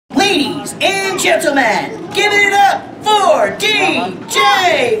Ladies and gentlemen, give it up for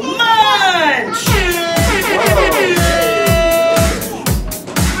DJ Munch!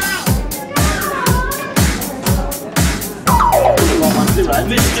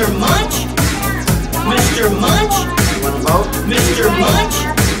 Mr. Munch? Mr. Munch? Mr. Munch?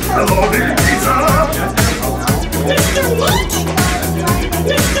 Hello, big pizza! Mr. Munch?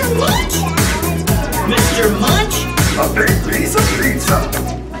 Mr. Munch? Mr. Munch? A big piece of pizza!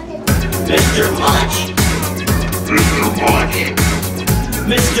 Mr. Munch? Mr. Munch!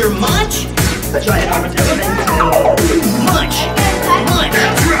 Mr. Munch? That's right, armadillo. Munch! Munch!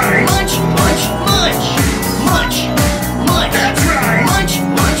 That's right! Munch! Munch! Munch! Munch! Munch! That's right! Munch!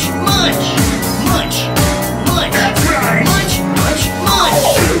 Munch! Munch! Munch! Munch! That's right! Munch! Munch!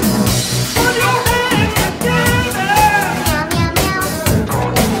 Munch!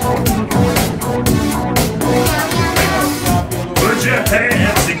 Put your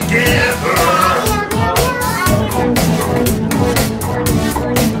hands together!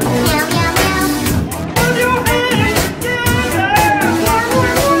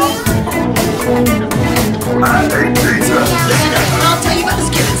 I hate pizza! Listen up, I'll tell you about the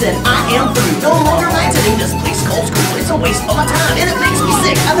Segatendo. I am through. No longer ranting. This place called school. It's a waste of my time and it makes me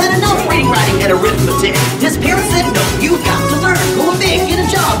sick. I've had enough reading, writing, and arithmetic. His parents said, no, you've got to learn. Go big, get a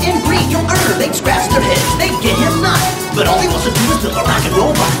job, and green, you'll earn. They'd scratch their heads, they'd get him nuts. But all he wants to do is build a rock and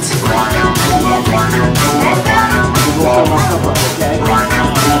roll bot.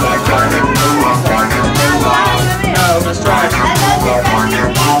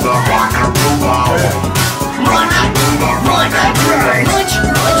 Munch,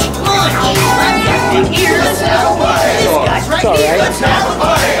 munch, munch. I've got big ears. Let's have a bite. This guy's right here. Let's have a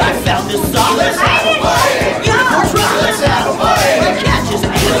bite. I found this song. Let's have a bite. Unicorns rock. Let's have a bite. My catch is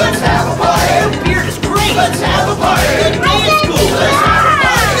good. Let's have a bite. Your beard is great. Let's have a bite. Good day is cool. Let's have a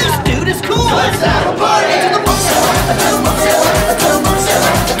bite. This dude is cool. Let's have a bite. Into the book cellar. To the book cellar. To the book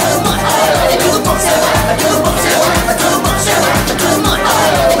cellar. To the munch. Into the book cellar. To the book cellar. To the book cellar. To the munch.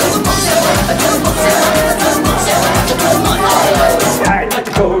 Into the book cellar. To the book cellar. To the book cellar. To the munch. I'd like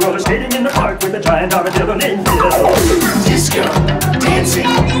to go roller skating in the park with a giant armadillo named Bill. Disco, dancing,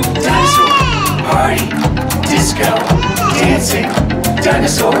 dinosaur, party. Disco, dancing,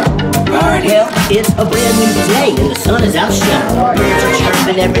 dinosaur, party. Well, it's a brand new day and the sun is out shining. Birds are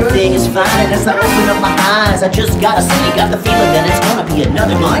chirping, everything is fine. And as I open up my eyes, I just gotta say, got the feeling that it's gonna be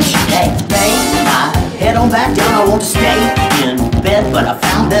another Munch day. I head on back down, I want to stay in bed, but I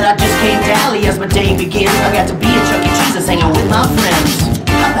found that I just can't dally as my day begins. I got to be at Chuck E. Cheese's hanging with my friends.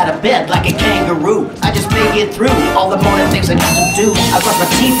 I'm out of bed like a kangaroo. I just make it through all the morning things I got to do. I brush my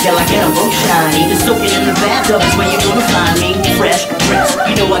teeth till I get them both shiny. Just soaking in the bathtub is where you're gonna find me. Fresh, crisp,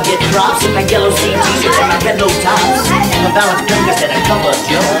 you know I get drops in my yellow sea t-shirts and my red low tops. And my balance fingers and a cup of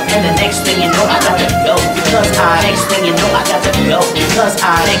Joe. And the next thing you know I got to go. Because next thing you know I got to go. Because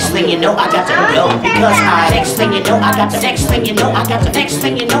next thing you know I got to go. Because next thing you know I got to. Next thing you know I got to. Next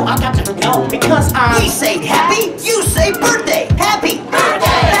thing you know I got to go. Because we say happy, you say birthday. Happy birthday.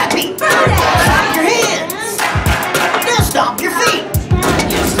 Happy birthday! Clap your hands! Now stomp your feet!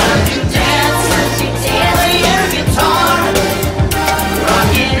 It's time to dance, play your guitar,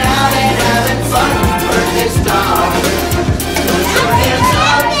 rocking out and having fun, birthday star. Put your hands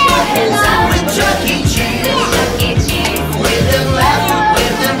up with Chuck E. Cheese. With them left,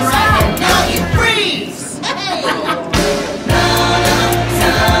 with them right, and now you freeze!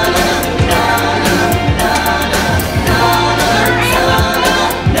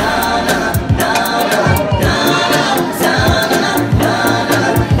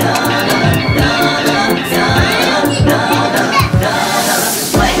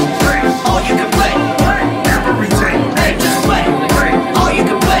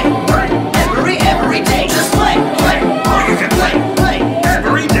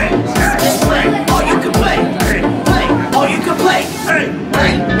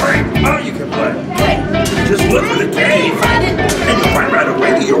 Just look for the game, and you'll find right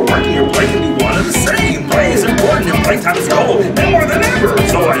away that your work and your play can be one and the same. Play is important and playtime is gold, and more than ever,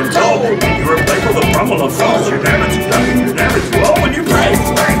 so I am told. You're a play for the rumble of falls. You're never too young and you're never too old when you play.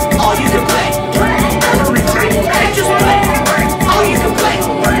 All you can play. Every day. Just play. All you can play.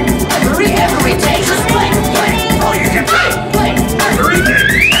 Every day. Just play. All you can play. Every day.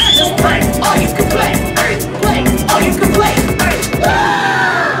 Just play. All you can play. All you can play.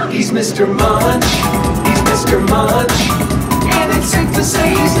 He's Mr. Munch, he's Mr. Munch, and it's safe to say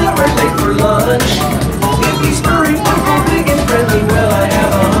he's never late for lunch. If he's furry, purple, big and friendly, well I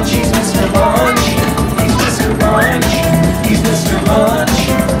have a hunch. He's Mr. Munch, he's Mr. Munch, he's Mr. Munch,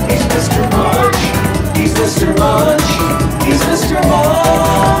 he's Mr. Munch, he's Mr. Munch, he's Mr.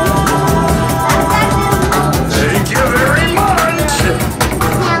 Munch.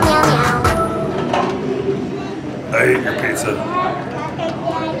 I ate your pizza.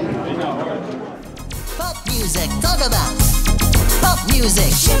 Pop music, talk about pop music.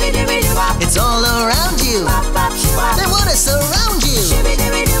 It's all around you. They want to surround you.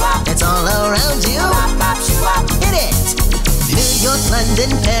 It's all around you. Hit it. New York,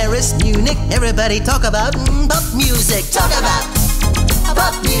 London, Paris, Munich. Everybody talk about pop music. Talk about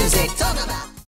pop music. Talk about.